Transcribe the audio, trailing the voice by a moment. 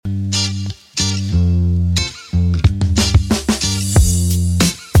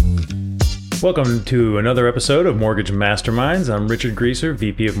Welcome to another episode of Mortgage Masterminds. I'm Richard Greaser,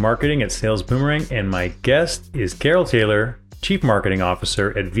 VP of Marketing at Sales Boomerang, and my guest is Carol Taylor, Chief Marketing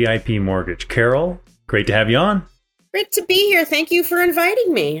Officer at VIP Mortgage. Carol, great to have you on. Great to be here. Thank you for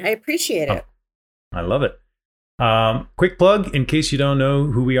inviting me. I appreciate it. I love it. Quick plug, in case you don't know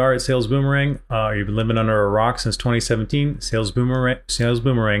who we are at Sales Boomerang, you've been living under a rock since 2017. Sales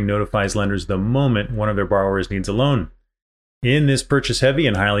Boomerang notifies lenders the moment one of their borrowers needs a loan. In this purchase-heavy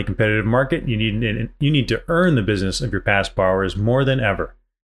and highly competitive market, you need to earn the business of your past borrowers more than ever.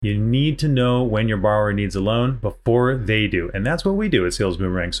 You need to know when your borrower needs a loan before they do, and that's what we do at Sales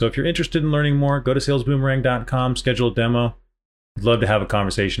Boomerang. So if you're interested in learning more, go to salesboomerang.com, schedule a demo. We'd love to have a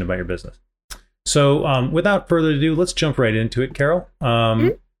conversation about your business. So without further ado, let's jump right into it, Carol.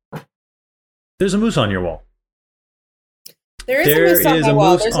 There's a moose on your wall. There is a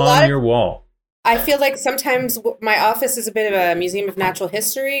moose on your wall. I feel like sometimes my office is a bit of a museum of natural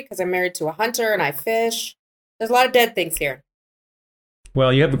history because I'm married to a hunter and I fish. There's a lot of dead things here.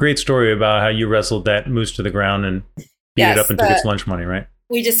 Well, you have a great story about how you wrestled that moose to the ground and beat it up and took its lunch money, right?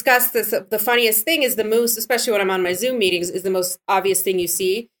 We discussed this. The funniest thing is the moose, especially when I'm on my Zoom meetings, is the most obvious thing you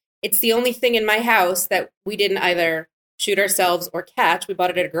see. It's the only thing in my house that we didn't either shoot ourselves or catch. We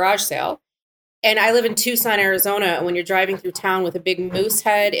bought it at a garage sale. And I live in Tucson, Arizona, and when you're driving through town with a big moose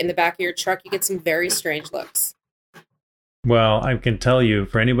head in the back of your truck, you get some very strange looks. Well, I can tell you,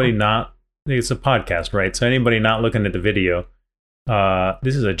 for anybody not, it's a podcast, right? So anybody not looking at the video,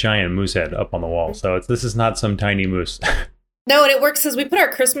 this is a giant moose head up on the wall. So this is not some tiny moose. No, and it works as we put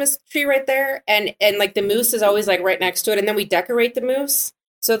our Christmas tree right there, and like the moose is always like right next to it, and then we decorate the moose.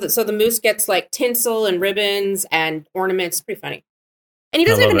 So the moose gets like tinsel and ribbons and ornaments. It's pretty funny. And he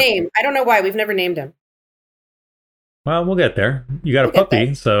doesn't have a name. I don't know why. We've never named him. Well, we'll get there. You got a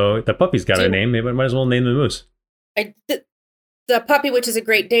puppy, so the puppy's got a name. Maybe I might as well name the moose. The puppy, which is a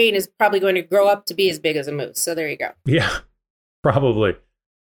Great Dane, is probably going to grow up to be as big as a moose. So there you go. Yeah, probably.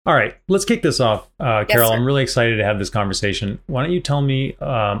 All right, let's kick this off. Carol, yes, I'm really excited to have this conversation. Why don't you tell me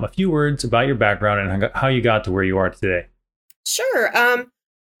a few words about your background and how you got to where you are today? Sure.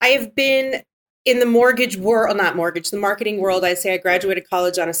 I have been in the the marketing world. I say I graduated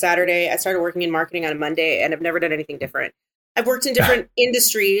college on a Saturday. I started working in marketing on a Monday, and I've never done anything different. I've worked in different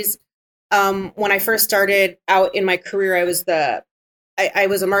industries. When I first started out in my career, I was a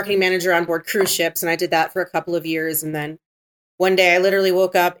marketing manager on board cruise ships, and I did that for a couple of years. And then one day I literally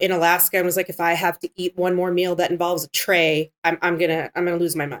woke up in Alaska and was like, if I have to eat one more meal that involves a tray, I'm gonna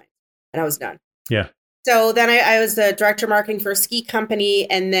lose my mind. And I was done. Yeah. So then I was the director of marketing for a ski company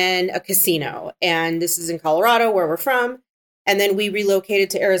and then a casino. And this is in Colorado, where we're from. And then we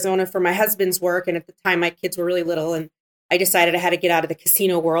relocated to Arizona for my husband's work. And at the time, my kids were really little. And I decided I had to get out of the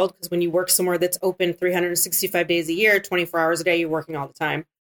casino world because when you work somewhere that's open 365 days a year, 24 hours a day, you're working all the time.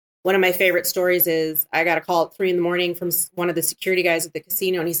 One of my favorite stories is I got a call at 3 a.m. from one of the security guys at the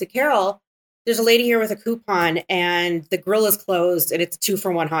casino. And he said, Carol, there's a lady here with a coupon and the grill is closed and it's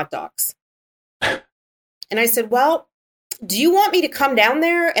 2-for-1 hot dogs. And I said, well, do you want me to come down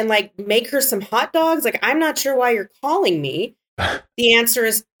there and like make her some hot dogs? Like, I'm not sure why you're calling me. The answer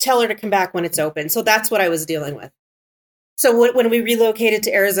is tell her to come back when it's open. So that's what I was dealing with. So when we relocated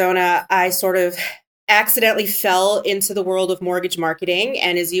to Arizona, I sort of accidentally fell into the world of mortgage marketing.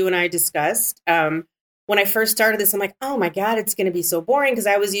 And as you and I discussed, when I first started this, I'm like, oh my God, it's going to be so boring because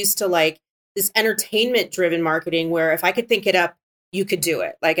I was used to like this entertainment driven marketing where if I could think it up, you could do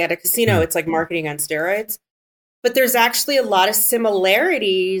it. Like at a casino, it's like marketing on steroids. But there's actually a lot of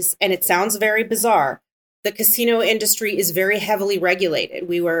similarities, and it sounds very bizarre. The casino industry is very heavily regulated.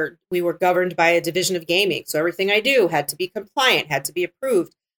 We were governed by a division of gaming. So everything I do had to be compliant, had to be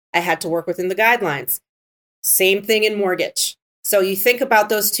approved. I had to work within the guidelines. Same thing in mortgage. So you think about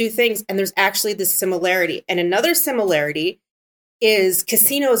those two things, and there's actually this similarity. And another similarity is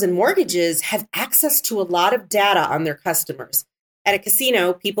casinos and mortgages have access to a lot of data on their customers. At a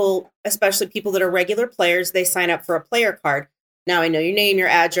casino, people, especially people that are regular players, they sign up for a player card. Now I know your name, your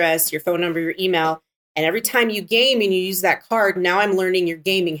address, your phone number, your email. And every time you game and you use that card, now I'm learning your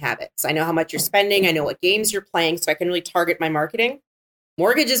gaming habits. I know how much you're spending. I know what games you're playing, so I can really target my marketing.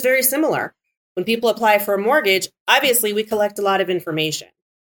 Mortgage is very similar. When people apply for a mortgage, obviously we collect a lot of information.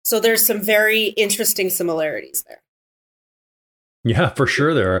 So there's some very interesting similarities there. Yeah, for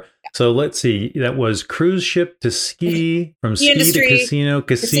sure there are. So let's see. That was cruise ship to ski, from ski industry, to casino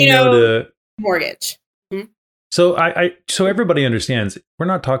to mortgage. Mm-hmm. So so everybody understands. We're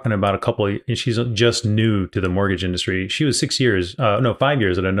not talking about a couple. She's just new to the mortgage industry. She was 5 years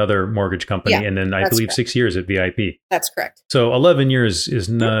at another mortgage company, and then I believe correct. 6 years at VIP. That's correct. So 11 years is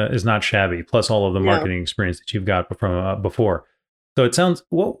not shabby. Plus all of the marketing experience that you've got from before. So it sounds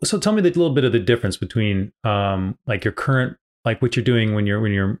well. So tell me the little bit of the difference between like your current, like what you're doing when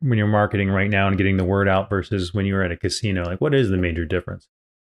you're marketing right now and getting the word out versus when you were at a casino. Like, what is the major difference?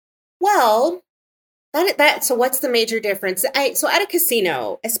 Well, so what's the major difference? So at a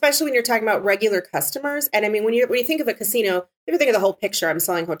casino, especially when you're talking about regular customers, and I mean when you think of a casino, you think of the whole picture. I'm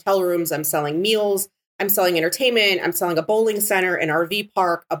selling hotel rooms, I'm selling meals, I'm selling entertainment, I'm selling a bowling center, an RV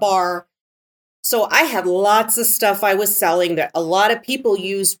park, a bar. So I had lots of stuff I was selling that a lot of people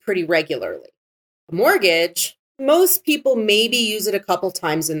use pretty regularly. A mortgage, most people maybe use it a couple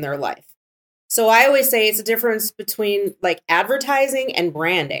times in their life. So I always say it's a difference between like advertising and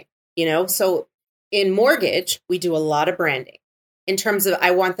branding, So in mortgage, we do a lot of branding in terms of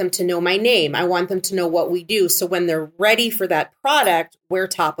I want them to know my name. I want them to know what we do. So when they're ready for that product, we're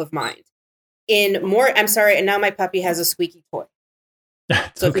top of mind. I'm sorry, and now my puppy has a squeaky toy.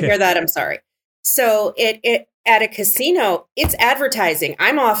 So if you hear that, I'm sorry. So it at a casino, it's advertising.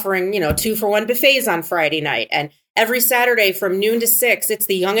 I'm offering, 2-for-1 buffets on Friday night. And every Saturday from noon to 6, it's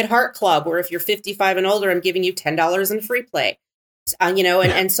the Young at Heart Club, where if you're 55 and older, I'm giving you $10 in free play,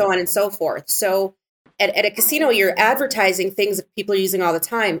 and so on and so forth. So at a casino, you're advertising things that people are using all the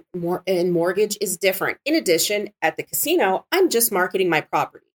time. And mortgage is different. In addition, at the casino, I'm just marketing my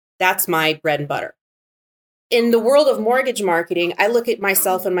property. That's my bread and butter. In the world of mortgage marketing, I look at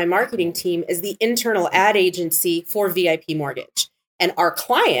myself and my marketing team as the internal ad agency for VIP Mortgage. And our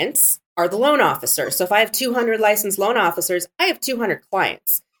clients are the loan officers. So if I have 200 licensed loan officers, I have 200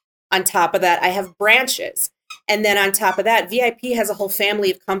 clients. On top of that, I have branches. And then on top of that, VIP has a whole family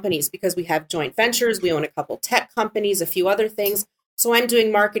of companies because we have joint ventures. We own a couple tech companies, a few other things. So I'm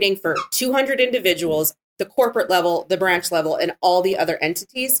doing marketing for 200 individuals, the corporate level, the branch level, and all the other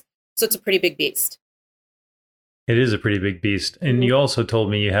entities. So it's a pretty big beast. It is a pretty big beast. And you also told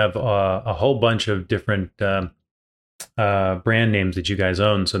me you have a whole bunch of different brand names that you guys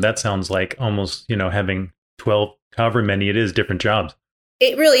own. So that sounds like almost, having 12, however many it is, different jobs.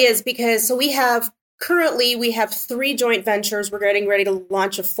 It really is because currently we have 3 joint ventures. We're getting ready to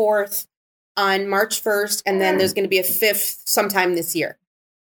launch a 4th on March 1st. And then there's going to be a 5th sometime this year.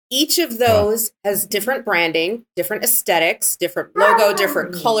 Each of those has different branding, different aesthetics, different logo,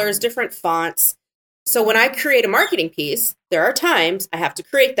 different colors, different fonts. So when I create a marketing piece, there are times I have to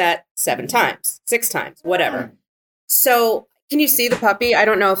create that 7 times, 6 times, whatever. So can you see the puppy? I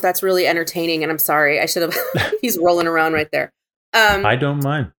don't know if that's really entertaining, and I'm sorry. I should have. He's rolling around right there. I don't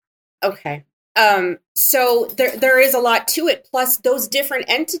mind. Okay. So there is a lot to it. Plus, those different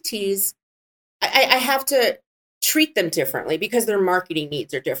entities, I have to treat them differently because their marketing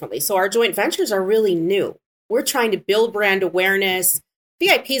needs are differently. So our joint ventures are really new. We're trying to build brand awareness.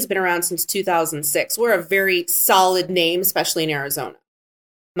 VIP has been around since 2006. We're a very solid name, especially in Arizona.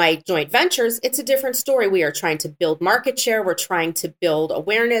 My joint ventures, it's a different story. We are trying to build market share. We're trying to build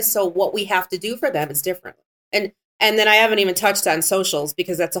awareness. So what we have to do for them is different. And then I haven't even touched on socials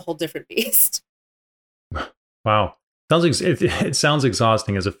because that's a whole different beast. Wow. It sounds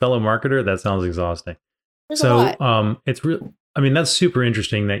exhausting. As a fellow marketer, that sounds exhausting. There's a lot. It's real. I mean, that's super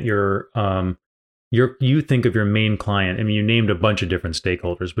interesting that you think of your main client. I mean, you named a bunch of different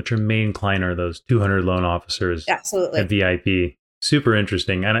stakeholders, but your main client are those 200 loan officers. Absolutely. At VIP. Super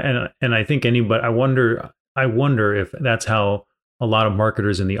interesting. And I think I wonder if that's how a lot of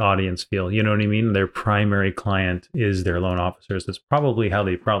marketers in the audience feel. You know what I mean? Their primary client is their loan officers. That's probably how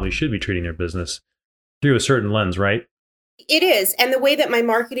they probably should be treating their business through a certain lens, right? It is. And the way that my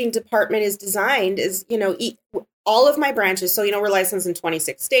marketing department is designed is, all of my branches. So, we're licensed in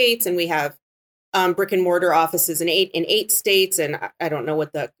 26 states and we have brick and mortar offices in eight states. And I don't know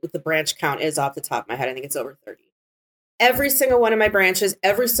what the branch count is off the top of my head. I think it's over 30. Every single one of my branches,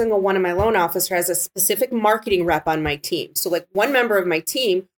 every single one of my loan officers has a specific marketing rep on my team. So like one member of my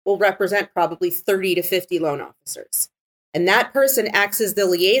team will represent probably 30 to 50 loan officers. And that person acts as the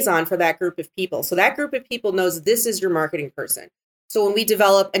liaison for that group of people. So that group of people knows this is your marketing person. So when we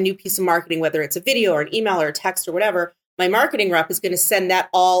develop a new piece of marketing, whether it's a video or an email or a text or whatever, my marketing rep is going to send that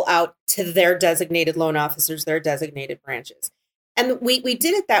all out to their designated loan officers, their designated branches. And we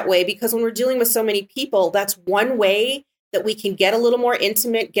did it that way because when we're dealing with so many people, that's one way that we can get a little more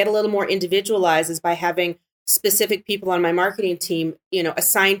intimate, get a little more individualized is by having specific people on my marketing team,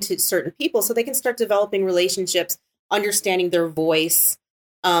 assigned to certain people so they can start developing relationships, understanding their voice,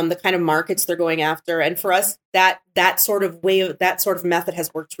 the kind of markets they're going after. And for us, that sort of method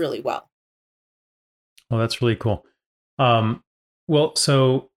has worked really well. Well, that's really cool.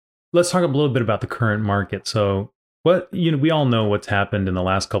 So let's talk a little bit about the current market. So we all know what's happened in the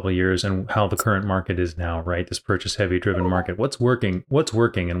last couple of years and how the current market is now, right? This purchase heavy driven market. What's working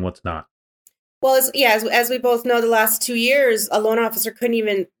and what's not? Well, as we both know, the last 2 years, a loan officer couldn't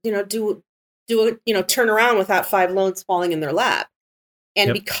even, do a, turn around without 5 loans falling in their lap. And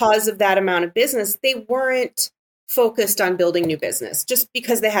Yep. because of that amount of business, they weren't focused on building new business just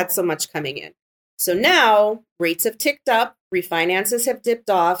because they had so much coming in. So now rates have ticked up, refinances have dipped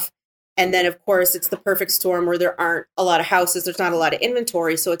off. And then, of course, it's the perfect storm where there aren't a lot of houses. There's not a lot of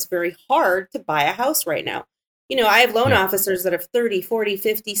inventory. So it's very hard to buy a house right now. I have loan Yeah. officers that have 30, 40,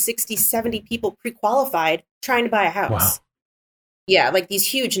 50, 60, 70 people pre-qualified trying to buy a house. Wow. Yeah, like these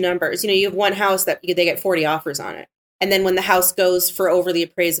huge numbers. You have one house that they get 40 offers on it. And then when the house goes for over the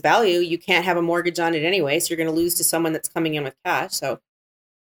appraised value, you can't have a mortgage on it anyway. So you're going to lose to someone that's coming in with cash.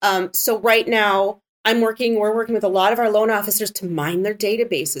 So right now we're working with a lot of our loan officers to mine their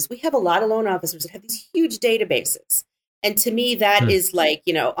databases. We have a lot of loan officers that have these huge databases. And to me, that is like,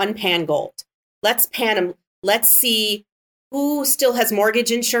 unpan gold. Let's pan them. Let's see who still has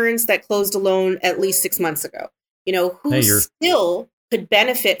mortgage insurance that closed a loan at least 6 months ago. Who still could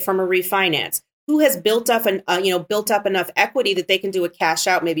benefit from a refinance. Who has built up enough equity that they can do a cash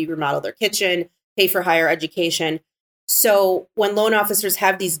out, maybe remodel their kitchen, pay for higher education. So when loan officers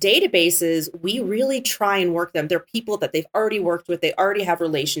have these databases, we really try and work them. They're people that they've already worked with, they already have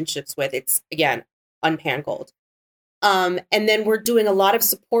relationships with. It's, again, unpan gold. And then we're doing a lot of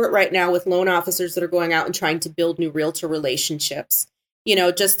support right now with loan officers that are going out and trying to build new realtor relationships.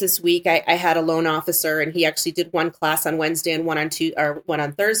 Just this week, I had a loan officer, and he actually did one class on Wednesday and one on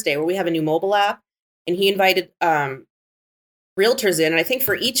Thursday, where we have a new mobile app, and he invited realtors in. And I think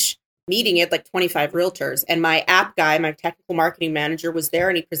for each meeting, he had like 25 realtors. And my app guy, my technical marketing manager, was there,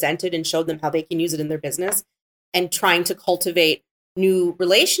 and he presented and showed them how they can use it in their business and trying to cultivate new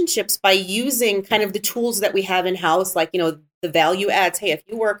relationships by using kind of the tools that we have in house, like, the value adds. Hey, if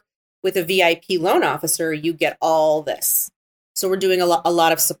you work with a VIP loan officer, you get all this. So we're doing a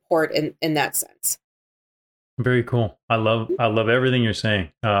lot of support in that sense. Very cool. I love everything you're saying.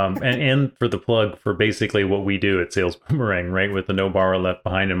 And for the plug for basically what we do at Sales Boomerang, right? With the no borrower left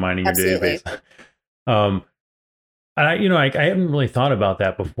behind and mining your database. And I haven't really thought about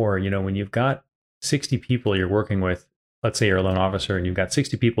that before. When you've got 60 people you're working with, let's say you're a loan officer and you've got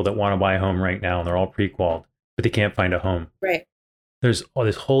 60 people that want to buy a home right now and they're all pre-qualified, but they can't find a home. Right. There's all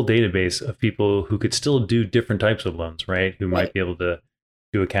this whole database of people who could still do different types of loans, right? Who might be able to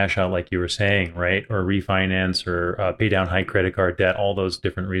do a cash out, like you were saying, right? Or refinance or pay down high credit card debt, all those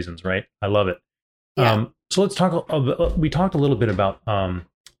different reasons, right? I love it. Yeah. So let's talk. We talked a little bit about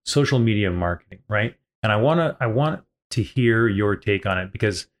social media marketing, right? And I want to hear your take on it,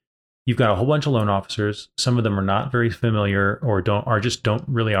 because you've got a whole bunch of loan officers. Some of them are not very familiar or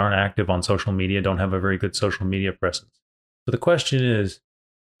aren't active on social media, don't have a very good social media presence. So the question is,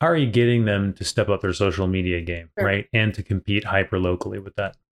 how are you getting them to step up their social media game, right? And to compete hyper locally with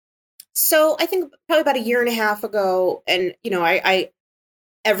that? So I think probably about a year and a half ago, and, I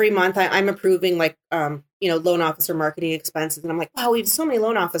every month I'm approving loan officer marketing expenses. And I'm like, wow, we have so many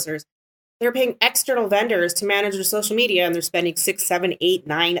loan officers. They're paying external vendors to manage their social media, and they're spending $600, $700,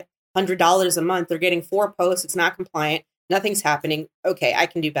 $800, $900 a month. They're getting 4 posts. It's not compliant. Nothing's happening. Okay, I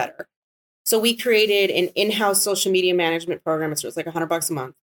can do better. So we created an in-house social media management program. It's like $100 a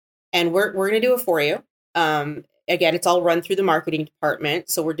month. And we're going to do it for you. Again, it's all run through the marketing department.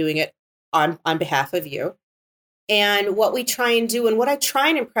 So we're doing it on behalf of you. And what we try and do, and what I try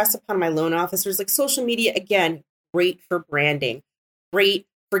and impress upon my loan officers, like social media, again, great for branding, great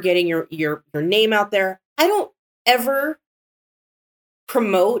for getting your name out there. I don't ever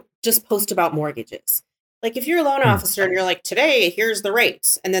promote, just post about mortgages. Like if you're a loan officer and you're like, today, here's the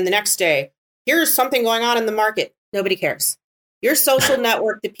rates. And then the next day, here's something going on in the market. Nobody cares. Your social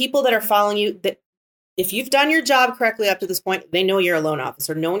network, the people that are following you, that if you've done your job correctly up to this point, they know you're a loan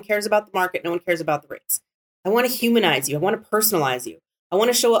officer. No one cares about the market. No one cares about the rates. I want to humanize you. I want to personalize you. I want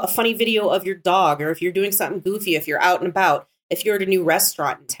to show a funny video of your dog, or if you're doing something goofy, if you're out and about, if you're at a new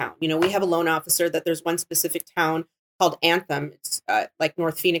restaurant in town. We have a loan officer that there's one specific town called Anthem. It's like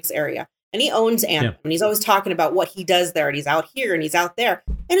North Phoenix area. And he owns Anthem. And he's always talking about what he does there. And he's out here and he's out there.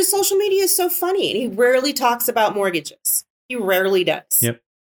 And his social media is so funny. And he rarely talks about mortgages. He rarely does. Yep.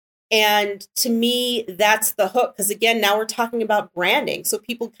 And to me, that's the hook. Because again, now we're talking about branding. So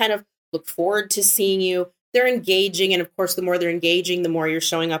people kind of look forward to seeing you. They're engaging. And of course, the more they're engaging, the more you're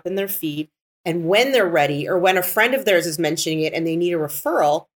showing up in their feed. And when they're ready, or when a friend of theirs is mentioning it and they need a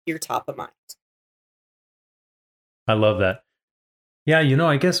referral, you're top of mind. I love that. Yeah,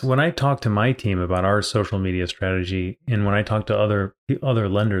 I guess when I talk to my team about our social media strategy, and when I talk to other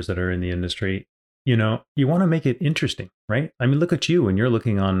lenders that are in the industry, you want to make it interesting, right? I mean, look at you when you're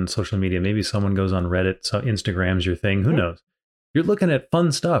looking on social media. Maybe someone goes on Reddit, so Instagram's your thing. Who knows? you're looking at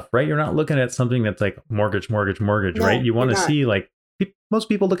fun stuff, right? You're not looking at something that's like mortgage, No, right? You want to you're not. see like most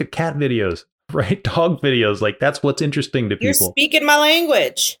people look at cat videos, right? Dog videos. Like that's what's interesting to You're people. speaking my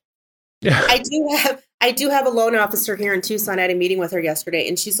language. Yeah. I do have a loan officer here in Tucson. I had a meeting with her yesterday,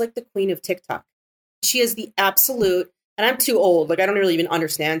 and she's like the queen of TikTok. She is the absolute, and I'm too old. Like I don't really even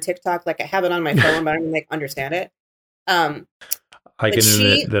understand TikTok. Like I have it on my phone, but I don't even like understand it. I can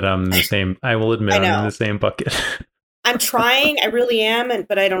admit that I'm the same. I will admit I'm in the same bucket. I'm trying. I really am,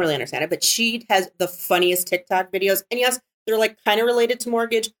 but I don't really understand it. But she has the funniest TikTok videos. And yes, they're like kind of related to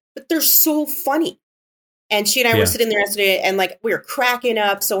mortgage, but they're so funny. And she and I were sitting there yesterday and like we were cracking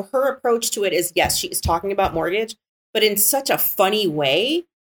up. So her approach to it is, yes, she is talking about mortgage, but in such a funny way.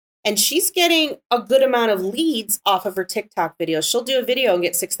 And she's getting a good amount of leads off of her TikTok videos. She'll do a video and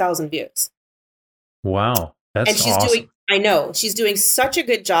get 6,000 views. Wow. That's awesome. I know she's doing such a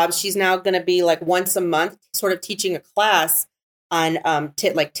good job. She's now going to be like once a month sort of teaching a class on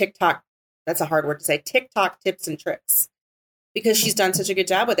like TikTok. That's a hard word to say. TikTok tips and tricks, because she's done such a good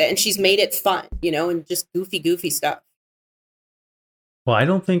job with it and she's made it fun, and just goofy stuff. Well, I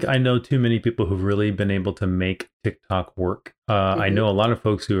don't think I know too many people who've really been able to make TikTok work. I know a lot of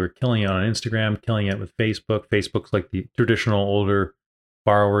folks who are killing it on Instagram, killing it with Facebook. Facebook's like the traditional older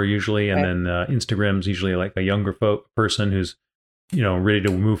borrower usually, and then Instagram's usually like a younger person who's ready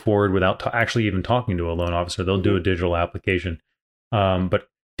to move forward without actually even talking to a loan officer. They'll do a digital application, but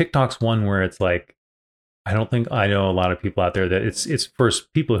TikTok's one where it's like I don't think I know a lot of people out there that it's for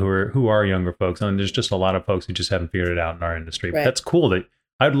people who are younger folks, and there's just a lot of folks who just haven't figured it out in our industry. But that's cool that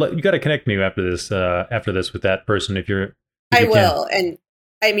you got to connect me after this with that person if you will. And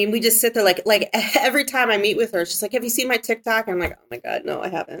I mean, we just sit there like every time I meet with her, she's like, "Have you seen my TikTok?" And I'm like, "Oh my God, no, I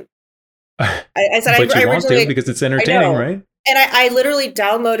haven't." I said, but you want to because it's entertaining, right? And I literally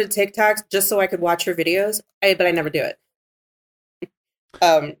downloaded TikToks just so I could watch her videos, but I never do it.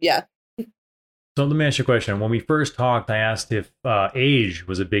 Yeah. So let me ask you a question. When we first talked, I asked if age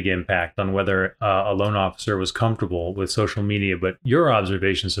was a big impact on whether a loan officer was comfortable with social media, but your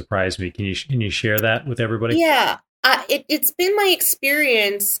observation surprised me. Can you share that with everybody? Yeah. It's been my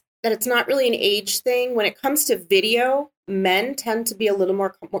experience that it's not really an age thing. When it comes to video, men tend to be a little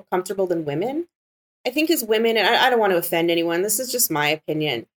more comfortable than women. I think as women, and I don't want to offend anyone, this is just my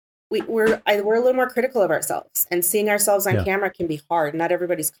opinion, we're a little more critical of ourselves, and seeing ourselves on camera can be hard. Not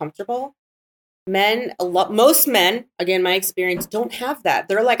everybody's comfortable. Most men, again, my experience, don't have that.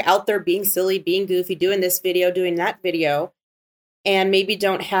 They're like out there being silly, being goofy, doing this video, doing that video, and maybe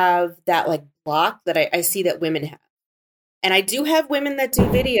don't have that like block that I see that women have. And I do have women that do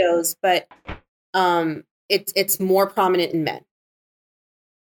videos, but it's more prominent in men.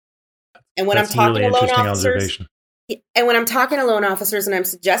 And when I'm talking to loan officers, and I'm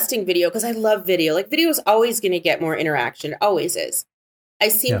suggesting video, because I love video, like video is always going to get more interaction, always is. I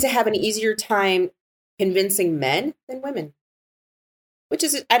seem to have an easier time convincing men than women, which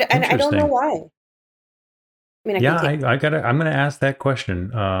is, I don't know why. I mean, I'm going to ask that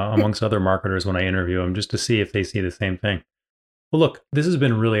question amongst other marketers when I interview them, just to see if they see the same thing. Well, look, this has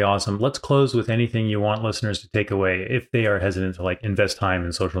been really awesome. Let's close with anything you want listeners to take away if they are hesitant to like invest time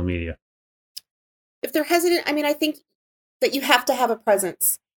in social media. If they're hesitant, I mean, I think that you have to have a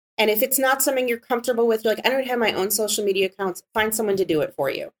presence. And if it's not something you're comfortable with, you're like, I don't have my own social media accounts. Find someone to do it for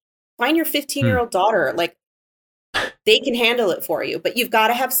you. Find your 15-year-old daughter. Like, they can handle it for you. But you've got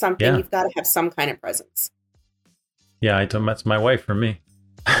to have something. Yeah. You've got to have some kind of presence. Yeah, that's my wife for me.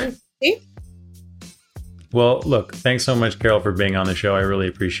 See? Well, look, thanks so much, Carol, for being on the show. I really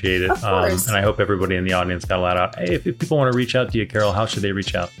appreciate it. Of course. And I hope everybody in the audience got a lot out. Hey, if people want to reach out to you, Carol, how should they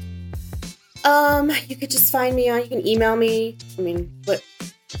reach out? You could just find me you can email me. I mean,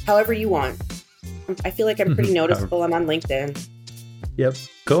 however you want. I feel like I'm pretty noticeable. I'm on LinkedIn. Yep.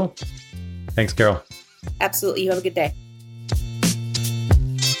 Cool. Thanks, Carol. Absolutely. You have a good day.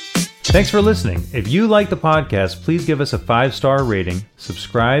 Thanks for listening. If you like the podcast, please give us a 5-star rating,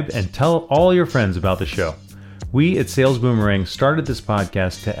 subscribe, and tell all your friends about the show. We at Sales Boomerang started this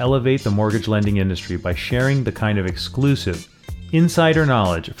podcast to elevate the mortgage lending industry by sharing the kind of exclusive, insider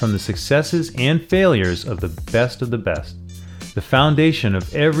knowledge from the successes and failures of the best of the best. The foundation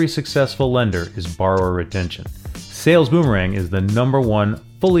of every successful lender is borrower retention. Sales Boomerang is the #1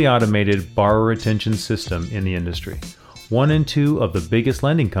 fully automated borrower retention system in the industry. 1 in 2 of the biggest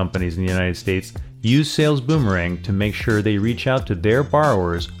lending companies in the United States use Sales Boomerang to make sure they reach out to their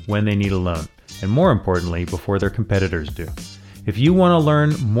borrowers when they need a loan, and more importantly, before their competitors do. If you want to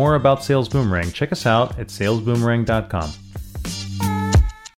learn more about Sales Boomerang, check us out at salesboomerang.com.